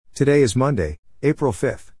Today is Monday, April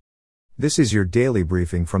 5th. This is your daily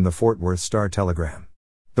briefing from the Fort Worth Star-Telegram.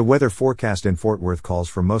 The weather forecast in Fort Worth calls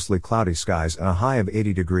for mostly cloudy skies and a high of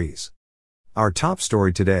 80 degrees. Our top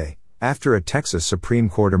story today: after a Texas Supreme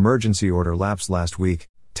Court emergency order lapsed last week,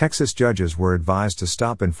 Texas judges were advised to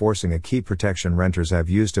stop enforcing a key protection renters have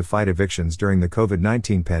used to fight evictions during the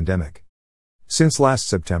COVID-19 pandemic. Since last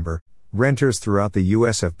September, renters throughout the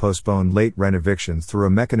U.S. have postponed late rent evictions through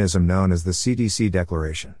a mechanism known as the CDC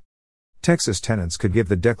Declaration. Texas tenants could give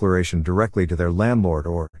the declaration directly to their landlord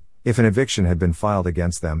or, if an eviction had been filed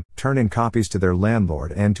against them, turn in copies to their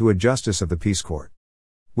landlord and to a justice of the peace court.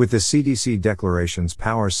 With the CDC declaration's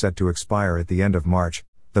powers set to expire at the end of March,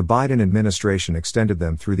 the Biden administration extended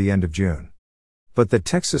them through the end of June. But the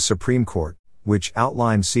Texas Supreme Court, which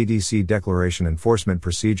outlined CDC declaration enforcement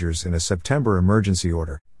procedures in a September emergency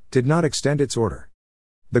order, did not extend its order.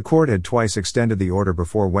 The court had twice extended the order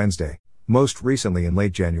before Wednesday, most recently in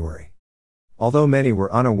late January. Although many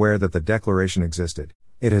were unaware that the declaration existed,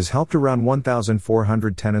 it has helped around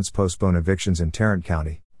 1,400 tenants postpone evictions in Tarrant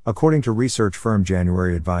County, according to research firm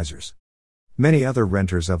January Advisors. Many other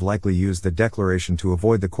renters have likely used the declaration to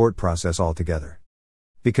avoid the court process altogether.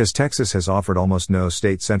 Because Texas has offered almost no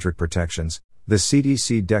state-centric protections, the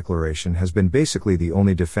CDC declaration has been basically the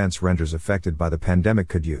only defense renters affected by the pandemic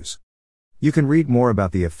could use. You can read more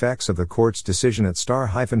about the effects of the court's decision at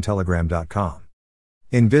star-telegram.com.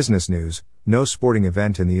 In business news, no sporting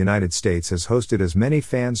event in the United States has hosted as many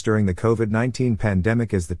fans during the COVID-19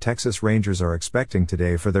 pandemic as the Texas Rangers are expecting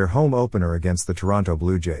today for their home opener against the Toronto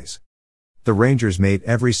Blue Jays. The Rangers made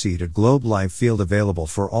every seat at Globe Life Field available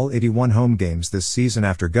for all 81 home games this season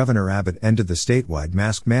after Governor Abbott ended the statewide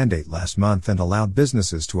mask mandate last month and allowed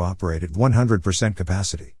businesses to operate at 100%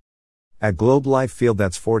 capacity. At Globe Life Field,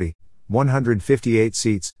 that's 158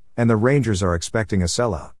 seats, and the Rangers are expecting a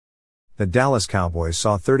sellout. The Dallas Cowboys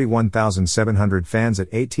saw 31,700 fans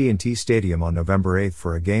at AT&T Stadium on November 8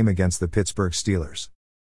 for a game against the Pittsburgh Steelers.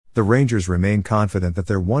 The Rangers remain confident that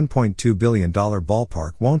their $1.2 billion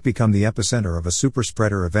ballpark won't become the epicenter of a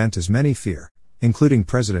superspreader event as many fear, including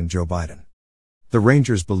President Joe Biden. The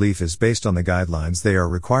Rangers' belief is based on the guidelines they are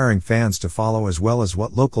requiring fans to follow as well as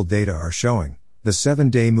what local data are showing. The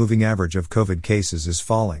 7-day moving average of COVID cases is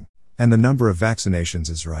falling, and the number of vaccinations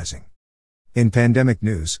is rising. In pandemic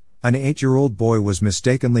news, an 8-year-old boy was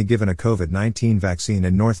mistakenly given a COVID-19 vaccine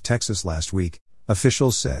in North Texas last week,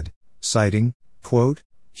 officials said, citing, quote,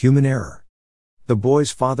 human error. The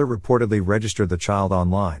boy's father reportedly registered the child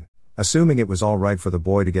online, assuming it was all right for the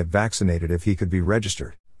boy to get vaccinated if he could be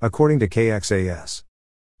registered, according to KXAS.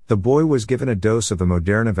 The boy was given a dose of the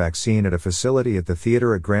Moderna vaccine at a facility at the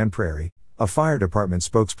theater at Grand Prairie, a fire department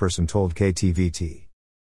spokesperson told KTVT.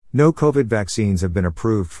 No COVID vaccines have been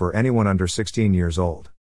approved for anyone under 16 years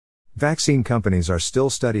old. Vaccine companies are still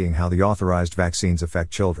studying how the authorized vaccines affect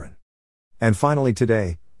children. And finally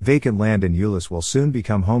today, vacant land in Euless will soon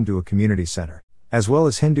become home to a community center, as well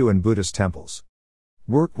as Hindu and Buddhist temples.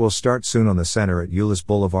 Work will start soon on the center at Euless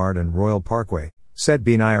Boulevard and Royal Parkway, said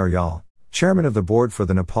Binay Aryal, chairman of the board for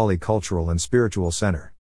the Nepali Cultural and Spiritual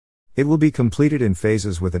Center. It will be completed in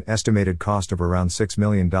phases with an estimated cost of around $6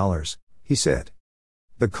 million, he said.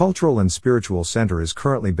 The Cultural and Spiritual Center is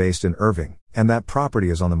currently based in Irving, and that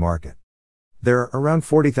property is on the market. There are around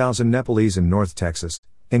 40,000 Nepalese in North Texas,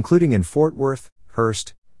 including in Fort Worth,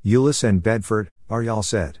 Hearst, Euless and Bedford, Aryal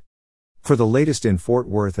said. For the latest in Fort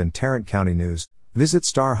Worth and Tarrant County news, visit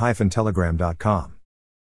star-telegram.com.